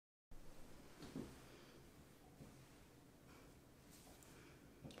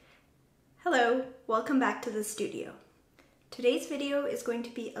Hello, welcome back to the studio. Today's video is going to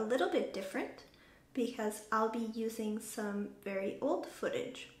be a little bit different because I'll be using some very old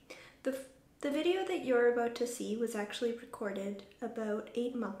footage. The video that you're about to see was actually recorded about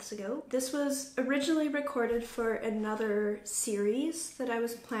 8 months ago. This was originally recorded for another series that I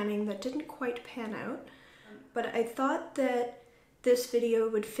was planning that didn't quite pan out, but I thought that this video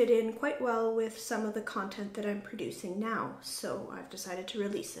would fit in quite well with some of the content that I'm producing now, so I've decided to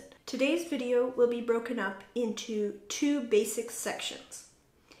release it. Today's video will be broken up into two basic sections.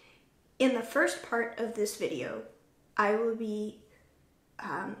 In the first part of this video, I will be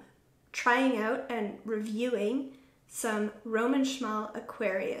trying out and reviewing some Roman Szmal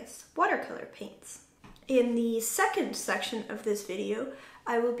Aquarius watercolor paints. In the second section of this video,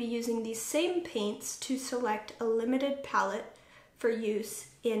 I will be using these same paints to select a limited palette for use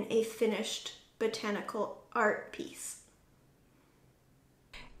in a finished botanical art piece.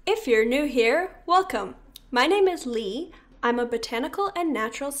 If you're new here, welcome! My name is Lee. I'm a botanical and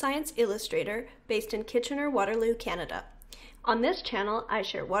natural science illustrator based in Kitchener-Waterloo, Canada. On this channel, I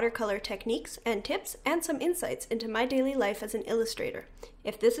share watercolor techniques and tips and some insights into my daily life as an illustrator.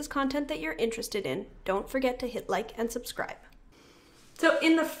 If this is content that you're interested in, don't forget to hit like and subscribe. So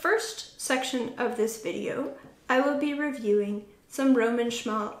in the first section of this video, I will be reviewing some Roman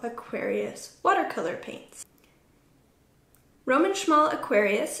Szmal Aquarius watercolor paints. Roman Szmal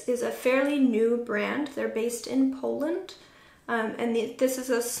Aquarius is a fairly new brand. They're based in Poland. This is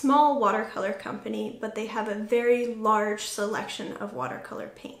a small watercolor company, but they have a very large selection of watercolor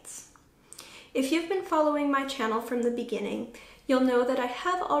paints. If you've been following my channel from the beginning, you'll know that I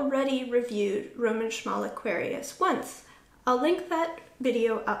have already reviewed Roman Szmal Aquarius once. I'll link that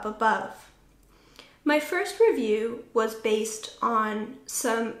video up above. My first review was based on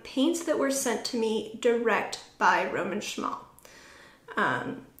some paints that were sent to me direct by Roman Szmal.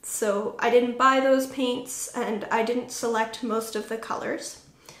 So I didn't buy those paints and I didn't select most of the colors.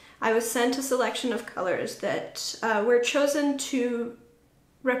 I was sent a selection of colors that were chosen to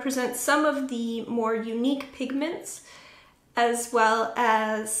represent some of the more unique pigments as well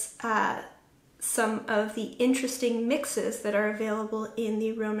as some of the interesting mixes that are available in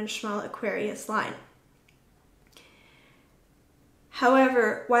the Roman Szmal Aquarius line.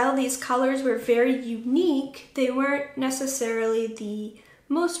 However, while these colors were very unique, they weren't necessarily the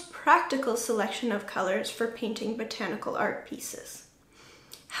most practical selection of colors for painting botanical art pieces.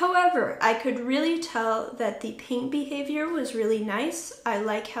 However, I could really tell that the paint behavior was really nice. I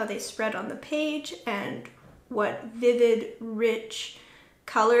like how they spread on the page and what vivid, rich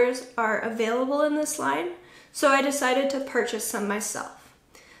colors are available in this line, so I decided to purchase some myself.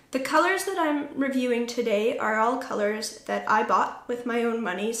 The colors that I'm reviewing today are all colors that I bought with my own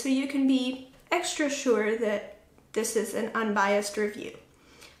money, so you can be extra sure that this is an unbiased review.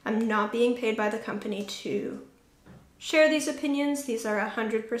 I'm not being paid by the company to share these opinions. These are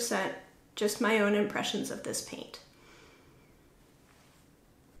 100% just my own impressions of this paint.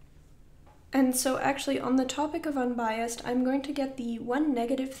 And so actually on the topic of unbiased, I'm going to get the one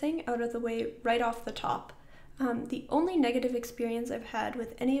negative thing out of the way right off the top. The only negative experience I've had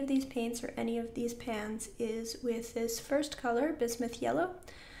with any of these paints or any of these pans is with this first color, bismuth yellow.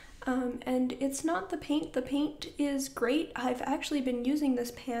 And it's not the paint. The paint is great. I've actually been using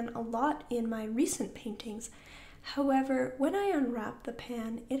this pan a lot in my recent paintings. However, when I unwrapped the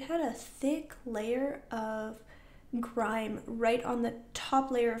pan, it had a thick layer of grime right on the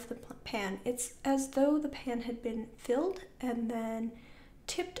top layer of the pan. It's as though the pan had been filled and then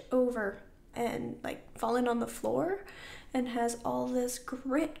tipped over and like fallen on the floor and has all this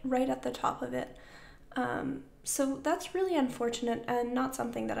grit right at the top of it. So that's really unfortunate and not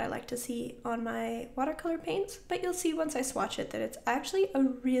something that I like to see on my watercolor paints, but you'll see once I swatch it that it's actually a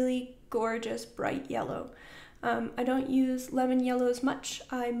really gorgeous bright yellow. I don't use lemon yellow as much.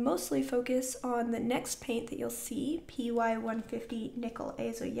 I mostly focus on the next paint that you'll see, PY150 Nickel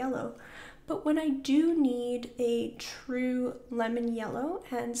Azo Yellow. But when I do need a true lemon yellow,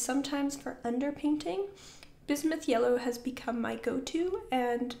 and sometimes for underpainting, bismuth yellow has become my go-to,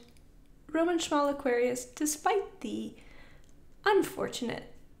 and Roman Szmal Aquarius, despite the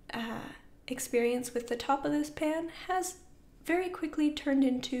unfortunate experience with the top of this pan, has very quickly turned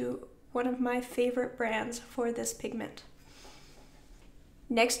into one of my favorite brands for this pigment.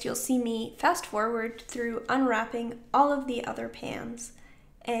 Next, you'll see me fast forward through unwrapping all of the other pans,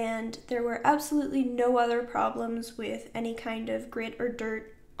 and there were absolutely no other problems with any kind of grit or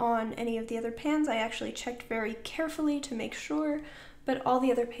dirt on any of the other pans. I actually checked very carefully to make sure, but all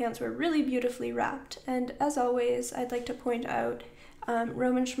the other pans were really beautifully wrapped. And as always, I'd like to point out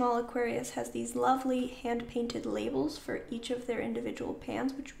Roman Szmal Aquarius has these lovely hand-painted labels for each of their individual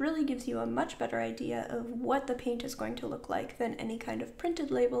pans, which really gives you a much better idea of what the paint is going to look like than any kind of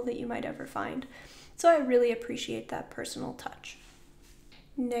printed label that you might ever find. So I really appreciate that personal touch.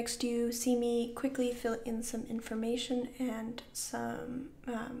 Next, you see me quickly fill in some information and some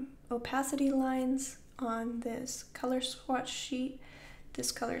opacity lines on this color swatch sheet.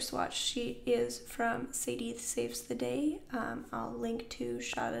 This color swatch sheet is from Sadie Saves the Day. I'll link to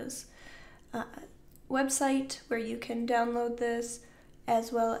Shada's website where you can download this,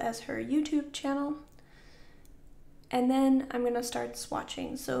 as well as her YouTube channel. And then I'm going to start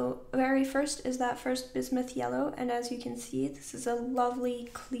swatching. So very first is that first bismuth yellow, and as you can see, this is a lovely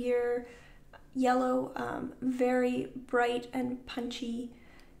clear yellow, very bright and punchy,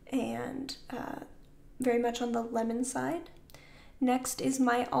 and very much on the lemon side. Next is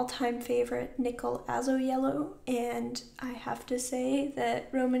my all-time favorite nickel azo yellow, and I have to say that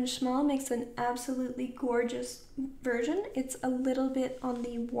Roman Szmal makes an absolutely gorgeous version. It's a little bit on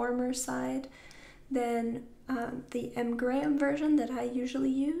the warmer side than the M. Graham version that I usually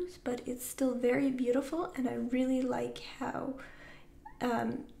use, but it's still very beautiful, and I really like how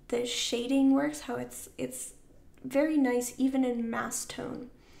the shading works, how it's very nice even in mass tone.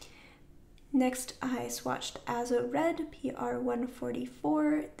 Next, I swatched Azo Red,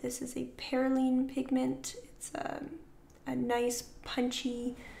 PR144. This is a perylene pigment. It's a nice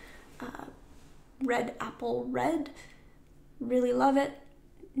punchy red apple red. Really love it.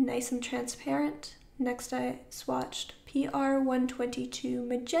 Nice and transparent. Next, I swatched PR122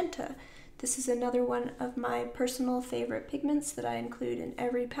 Magenta. This is another one of my personal favorite pigments that I include in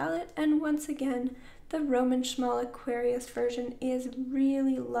every palette, and once again, the Roman Szmal Aquarius version is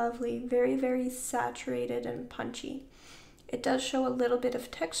really lovely, very, very saturated and punchy. It does show a little bit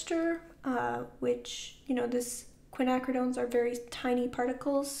of texture, which, you know, this quinacridones are very tiny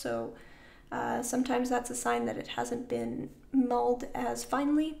particles, so sometimes that's a sign that it hasn't been mulled as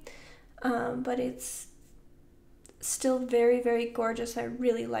finely. But it's still very, very gorgeous. I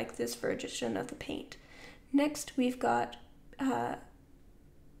really like this version of the paint. Next, we've got Phthalo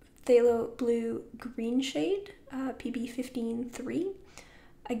Blue Green shade, PB153.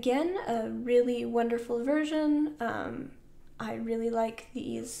 Again, a really wonderful version. I really like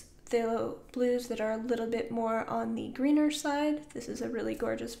these phthalo blues that are a little bit more on the greener side. This is a really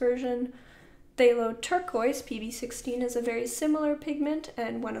gorgeous version. Phthalo Turquoise, PB16, is a very similar pigment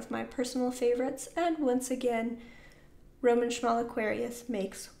and one of my personal favorites, and once again, Roman Szmal Aquarius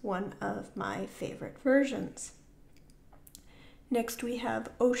makes one of my favorite versions. Next we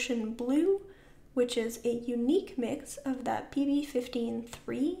have Ocean Blue, which is a unique mix of that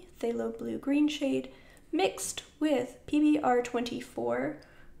PB15-3 Phthalo Blue Green shade mixed with PBR24,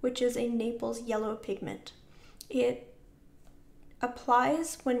 which is a Naples yellow pigment. It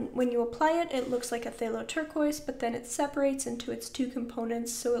applies, when you apply it, it looks like a phthalo turquoise, but then it separates into its two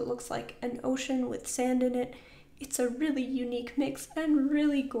components, so it looks like an ocean with sand in it. It's a really unique mix and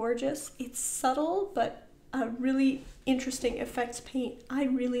really gorgeous. It's subtle, but a really interesting effects paint. I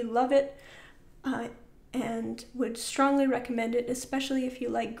really love it and would strongly recommend it, especially if you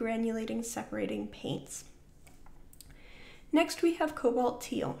like granulating, separating paints. Next we have Cobalt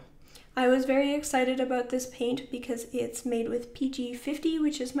Teal. I was very excited about this paint because it's made with PG50,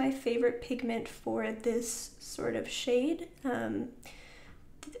 which is my favorite pigment for this sort of shade.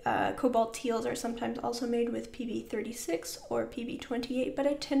 Cobalt teals are sometimes also made with PB36 or PB28, but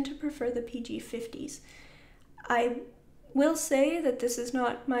I tend to prefer the PG50s. I will say that this is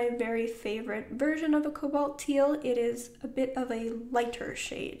not my very favorite version of a cobalt teal. It is a bit of a lighter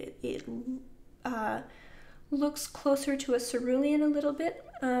shade. It looks closer to a cerulean a little bit,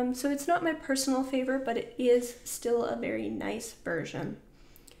 so it's not my personal favorite, but it is still a very nice version.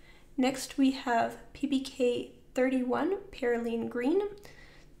 Next we have PBK31 Perylene Green.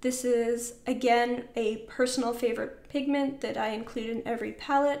 This is, again, a personal favorite pigment that I include in every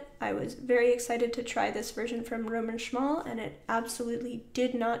palette. I was very excited to try this version from Roman Szmal, and it absolutely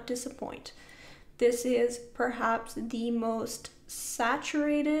did not disappoint. This is perhaps the most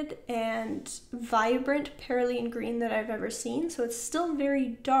saturated and vibrant perylene green that I've ever seen. So it's still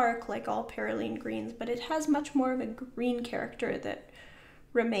very dark like all perylene greens, but it has much more of a green character that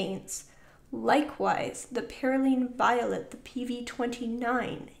remains. Likewise, the perylene violet, the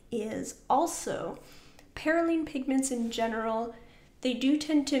PV29, is also perylene pigments in general. They do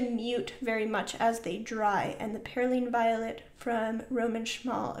tend to mute very much as they dry, and the perylene violet from Roman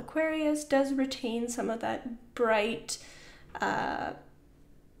Szmal Aquarius does retain some of that bright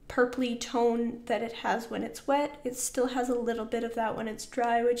purpley tone that it has when it's wet. It still has a little bit of that when it's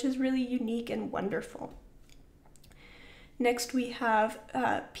dry, which is really unique and wonderful. Next we have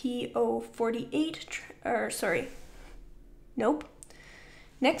PO48,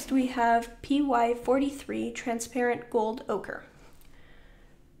 Next we have PY43 transparent gold ochre.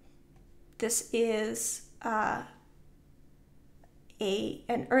 This is an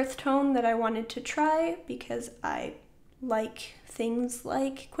earth tone that I wanted to try because I like things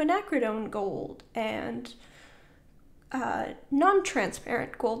like quinacridone gold and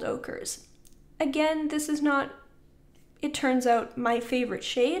non-transparent gold ochres. Again, this is not, it turns out, my favorite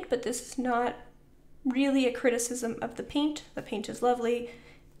shade, but this is not really a criticism of the paint. The paint is lovely.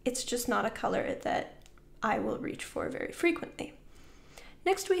 It's just not a color that I will reach for very frequently.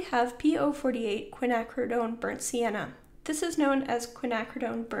 Next we have PO48 quinacridone burnt sienna. This is known as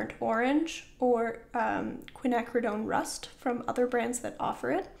quinacridone burnt orange or quinacridone rust from other brands that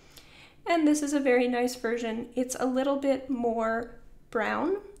offer it. And this is a very nice version. It's a little bit more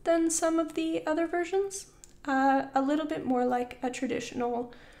brown than some of the other versions. A little bit more like a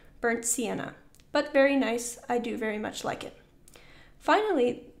traditional burnt sienna, but very nice. I do very much like it.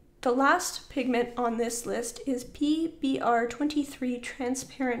 Finally, the last pigment on this list is PBR23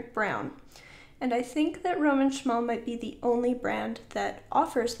 transparent brown. And I think that Roman Szmal might be the only brand that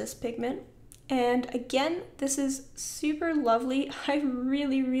offers this pigment. And again, this is super lovely. I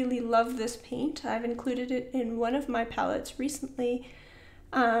really, really love this paint. I've included it in one of my palettes recently.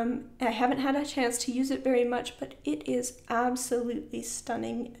 I haven't had a chance to use it very much, but it is absolutely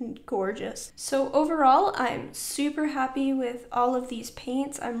stunning and gorgeous. So overall, I'm super happy with all of these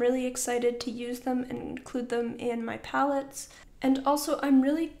paints. I'm really excited to use them and include them in my palettes. And also, I'm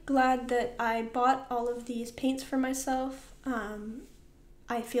really glad that I bought all of these paints for myself.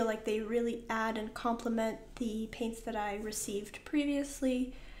 I feel like they really add and complement the paints that I received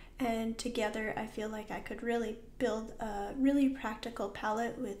previously. And together, I feel like I could really build a really practical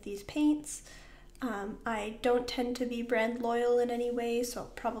palette with these paints. I don't tend to be brand loyal in any way, so I'll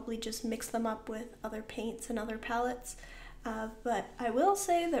probably just mix them up with other paints and other palettes. But I will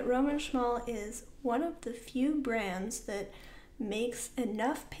say that Roman Szmal is one of the few brands that makes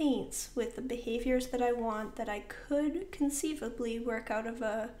enough paints with the behaviors that I want that I could conceivably work out of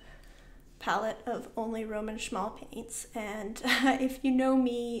a palette of only Roman Szmal paints, and if you know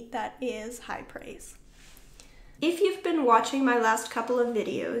me, that is high praise. If you've been watching my last couple of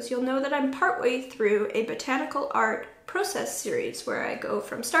videos, you'll know that I'm partway through a botanical art process series where I go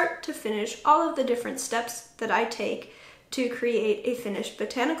from start to finish all of the different steps that I take to create a finished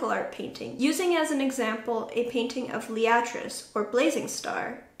botanical art painting, using as an example a painting of Liatris, or blazing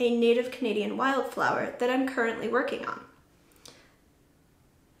star, a native Canadian wildflower that I'm currently working on.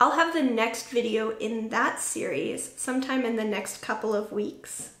 I'll have the next video in that series sometime in the next couple of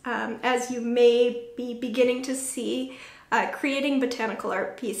weeks. As you may be beginning to see, creating botanical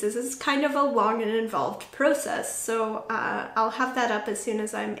art pieces is kind of a long and involved process, so I'll have that up as soon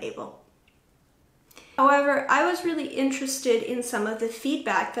as I'm able. However, I was really interested in some of the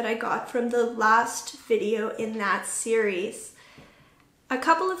feedback that I got from the last video in that series. A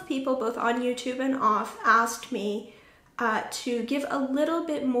couple of people, both on YouTube and off, asked me to give a little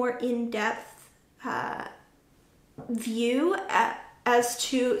bit more in-depth view as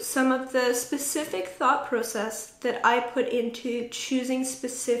to some of the specific thought process that I put into choosing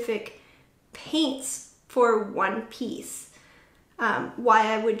specific paints for one piece.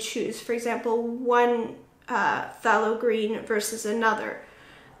 Why I would choose, for example, one phthalo green versus another.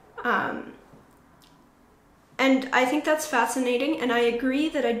 And I think that's fascinating, and I agree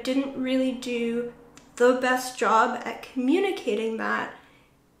that I didn't really do the best job at communicating that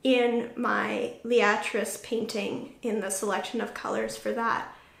in my Liatris painting in the selection of colors for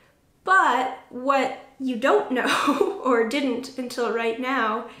that. But what you don't know, or didn't until right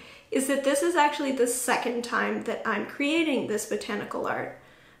now, is that this is actually the second time that I'm creating this botanical art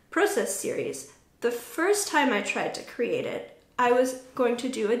process series. The first time I tried to create it, I was going to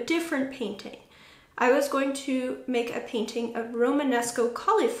do a different painting. I was going to make a painting of romanesco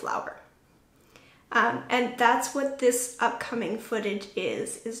cauliflower. And that's what this upcoming footage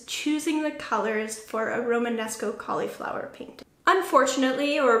is choosing the colors for a romanesco cauliflower painting.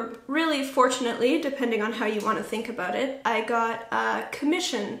 Unfortunately, or really fortunately, depending on how you want to think about it, I got a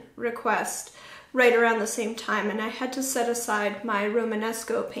commission request right around the same time, and I had to set aside my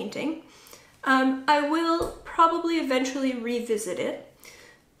romanesco painting. I will probably eventually revisit it,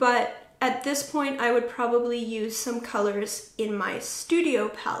 but at this point I would probably use some colors in my studio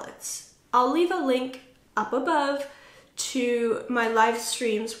palettes. I'll leave a link up above to my live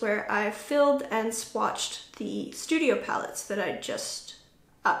streams where I've filled and swatched the studio palettes that I just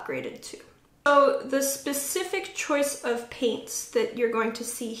upgraded to. So the specific choice of paints that you're going to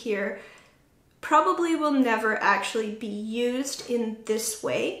see here probably will never actually be used in this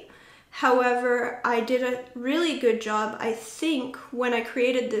way. However, I did a really good job, I think, when I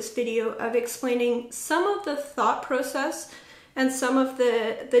created this video of explaining some of the thought process and some of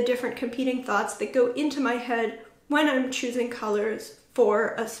the different competing thoughts that go into my head when I'm choosing colors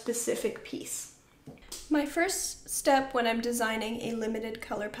for a specific piece. My first step when I'm designing a limited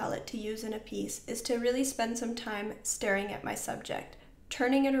color palette to use in a piece is to really spend some time staring at my subject,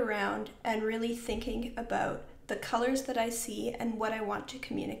 turning it around, and really thinking about the colors that I see and what I want to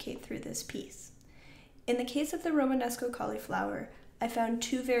communicate through this piece. In the case of the Romanesco cauliflower, I found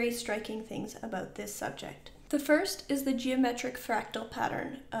two very striking things about this subject. The first is the geometric fractal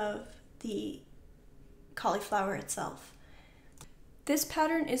pattern of the cauliflower itself. This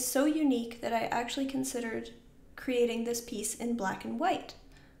pattern is so unique that I actually considered creating this piece in black and white.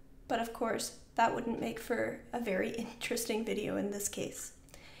 But of course, that wouldn't make for a very interesting video in this case.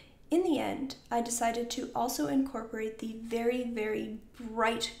 In the end, I decided to also incorporate the very, very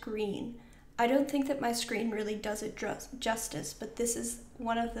bright green. I don't think that my screen really does it justice, but this is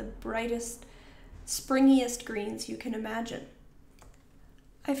one of the brightest, springiest greens you can imagine.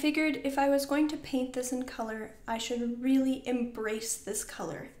 I figured if I was going to paint this in color, I should really embrace this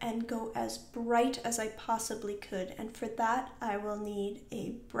color and go as bright as I possibly could. And for that, I will need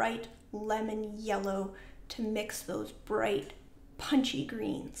a bright lemon yellow to mix those bright, punchy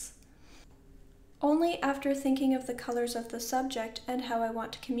greens. Only after thinking of the colors of the subject and how I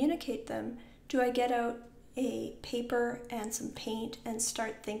want to communicate them do I get out a paper and some paint and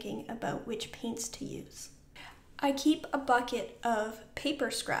start thinking about which paints to use. I keep a bucket of paper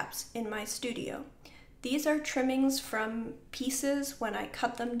scraps in my studio. These are trimmings from pieces when I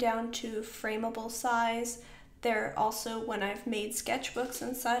cut them down to frameable size. They're also when I've made sketchbooks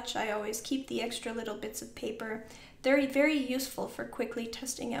and such, I always keep the extra little bits of paper. They're very useful for quickly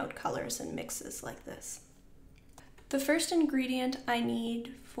testing out colors and mixes like this. The first ingredient I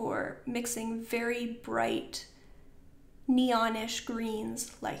need for mixing very bright neonish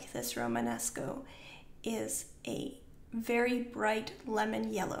greens like this Romanesco is a very bright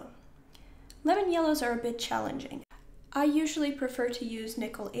lemon yellow. Lemon yellows are a bit challenging. I usually prefer to use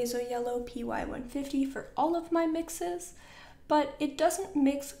nickel azo yellow PY150 for all of my mixes, but it doesn't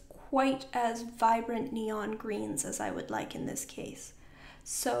mix quite as vibrant neon greens as I would like in this case.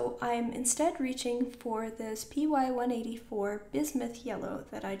 So I'm instead reaching for this PY184 bismuth yellow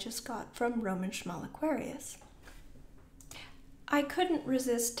that I just got from Roman Szmal Aquarius. I couldn't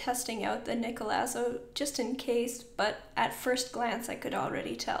resist testing out the nickel azo just in case, but at first glance I could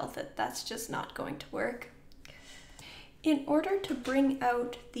already tell that that's just not going to work. In order to bring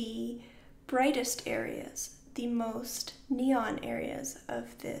out the brightest areas, the most neon areas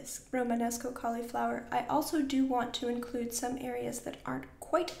of this Romanesco cauliflower, I also do want to include some areas that aren't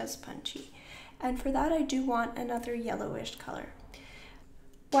quite as punchy, and for that I do want another yellowish color.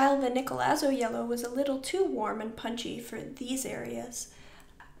 While the nickel azo yellow was a little too warm and punchy for these areas,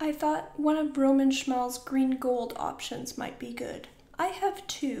 I thought one of Roman Szmal's green gold options might be good. I have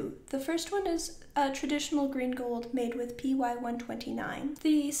two. The first one is a traditional green gold made with PY129.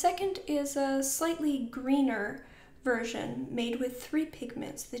 The second is a slightly greener version made with three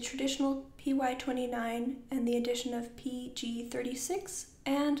pigments, the traditional PY29 and the addition of PG36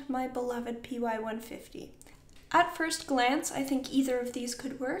 and my beloved PY150. At first glance, I think either of these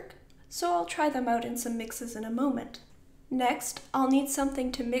could work, so I'll try them out in some mixes in a moment. Next, I'll need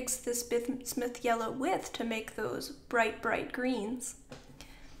something to mix this bismuth yellow with to make those bright, bright greens.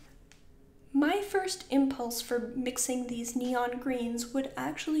 My first impulse for mixing these neon greens would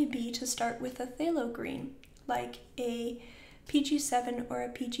actually be to start with a phthalo green, like a PG7 or a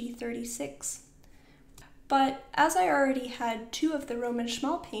PG36. But as I already had two of the Roman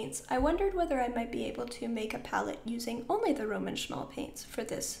Szmal paints, I wondered whether I might be able to make a palette using only the Roman Szmal paints for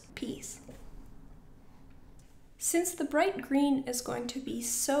this piece. Since the bright green is going to be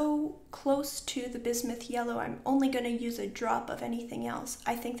so close to the bismuth yellow, I'm only going to use a drop of anything else.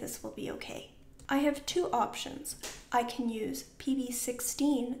 I think this will be okay. I have two options. I can use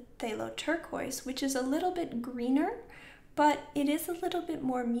PB16 phthalo turquoise, which is a little bit greener, but it is a little bit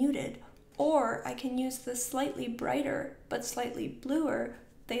more muted. Or I can use the slightly brighter but slightly bluer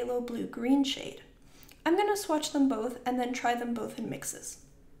phthalo blue green shade. I'm going to swatch them both and then try them both in mixes.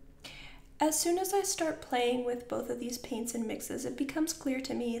 As soon as I start playing with both of these paints and mixes, it becomes clear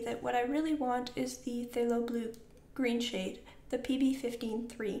to me that what I really want is the phthalo blue green shade, the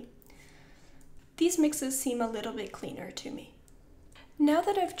PB15-3. These mixes seem a little bit cleaner to me. Now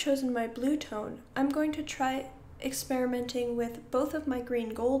that I've chosen my blue tone, I'm going to try experimenting with both of my green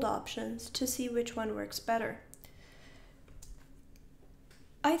gold options to see which one works better.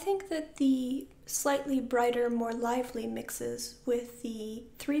 I think that the slightly brighter, more lively mixes with the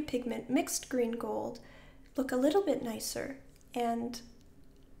 3-pigment mixed green gold look a little bit nicer, and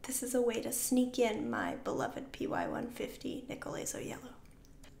this is a way to sneak in my beloved PY150 Nickel Azo Yellow.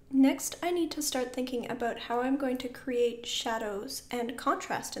 Next, I need to start thinking about how I'm going to create shadows and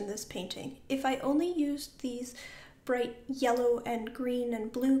contrast in this painting. If I only used these bright yellow and green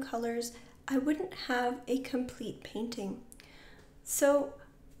and blue colors, I wouldn't have a complete painting. So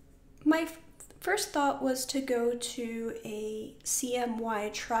my first thought was to go to a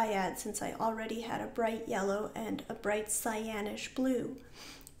CMY triad, since I already had a bright yellow and a bright cyanish blue,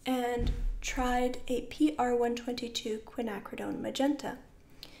 and tried a PR122 quinacridone magenta.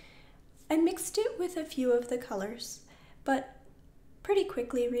 I mixed it with a few of the colors, but pretty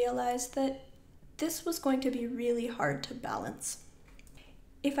quickly realized that this was going to be really hard to balance.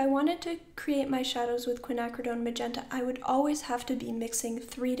 If I wanted to create my shadows with quinacridone magenta, I would always have to be mixing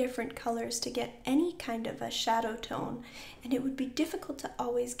 3 different colors to get any kind of a shadow tone, and it would be difficult to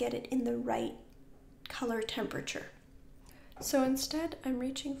always get it in the right color temperature. So instead, I'm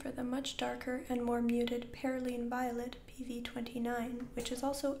reaching for the much darker and more muted Perylene Violet PV29, which is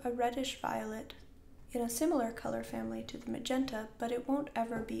also a reddish violet in a similar color family to the magenta, but it won't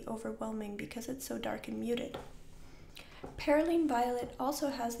ever be overwhelming because it's so dark and muted. Perylene Violet also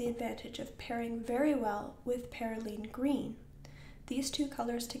has the advantage of pairing very well with Perylene Green. These 2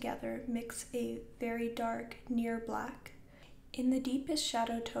 colors together mix a very dark near black. In the deepest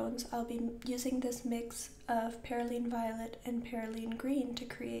shadow tones, I'll be using this mix of Perylene Violet and Perylene Green to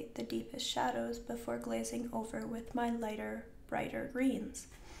create the deepest shadows before glazing over with my lighter, brighter greens.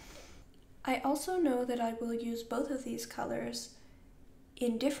 I also know that I will use both of these colors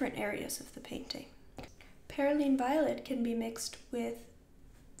in different areas of the painting. Perylene Violet can be mixed with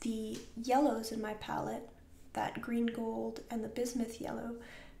the yellows in my palette, that green gold and the bismuth yellow,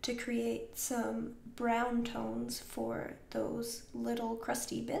 to create some brown tones for those little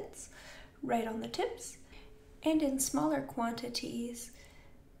crusty bits right on the tips, and in smaller quantities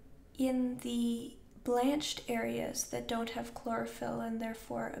in the blanched areas that don't have chlorophyll and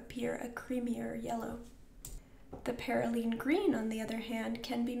therefore appear a creamier yellow. The Perylene Green, on the other hand,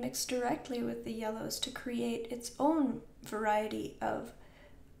 can be mixed directly with the yellows to create its own variety of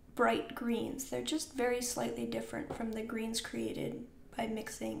bright greens. They're just very slightly different from the greens created by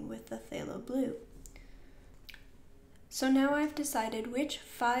mixing with the phthalo blue. So now I've decided which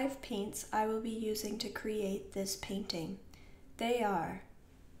 5 paints I will be using to create this painting. They are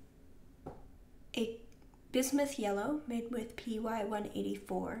a bismuth yellow made with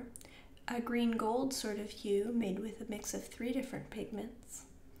PY184, a green gold sort of hue made with a mix of 3 different pigments,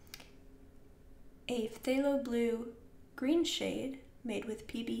 a phthalo blue green shade made with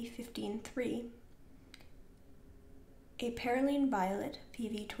PB153, a Perylene Violet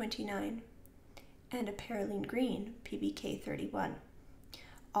PV29, and a Perylene Green PBK31.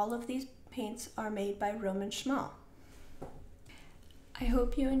 All of these paints are made by Roman Szmal. I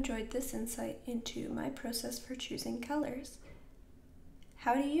hope you enjoyed this insight into my process for choosing colors.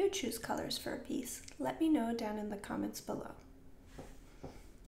 How do you choose colors for a piece? Let me know down in the comments below.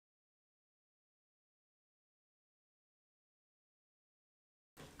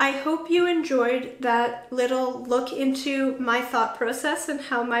 I hope you enjoyed that little look into my thought process and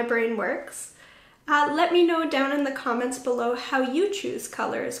how my brain works. Let me know down in the comments below how you choose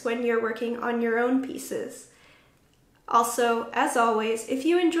colors when you're working on your own pieces. Also, as always, if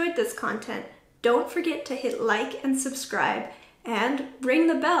you enjoyed this content, don't forget to hit like and subscribe, and ring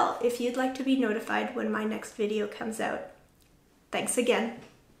the bell if you'd like to be notified when my next video comes out. Thanks again.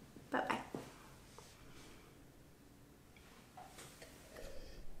 Bye-bye.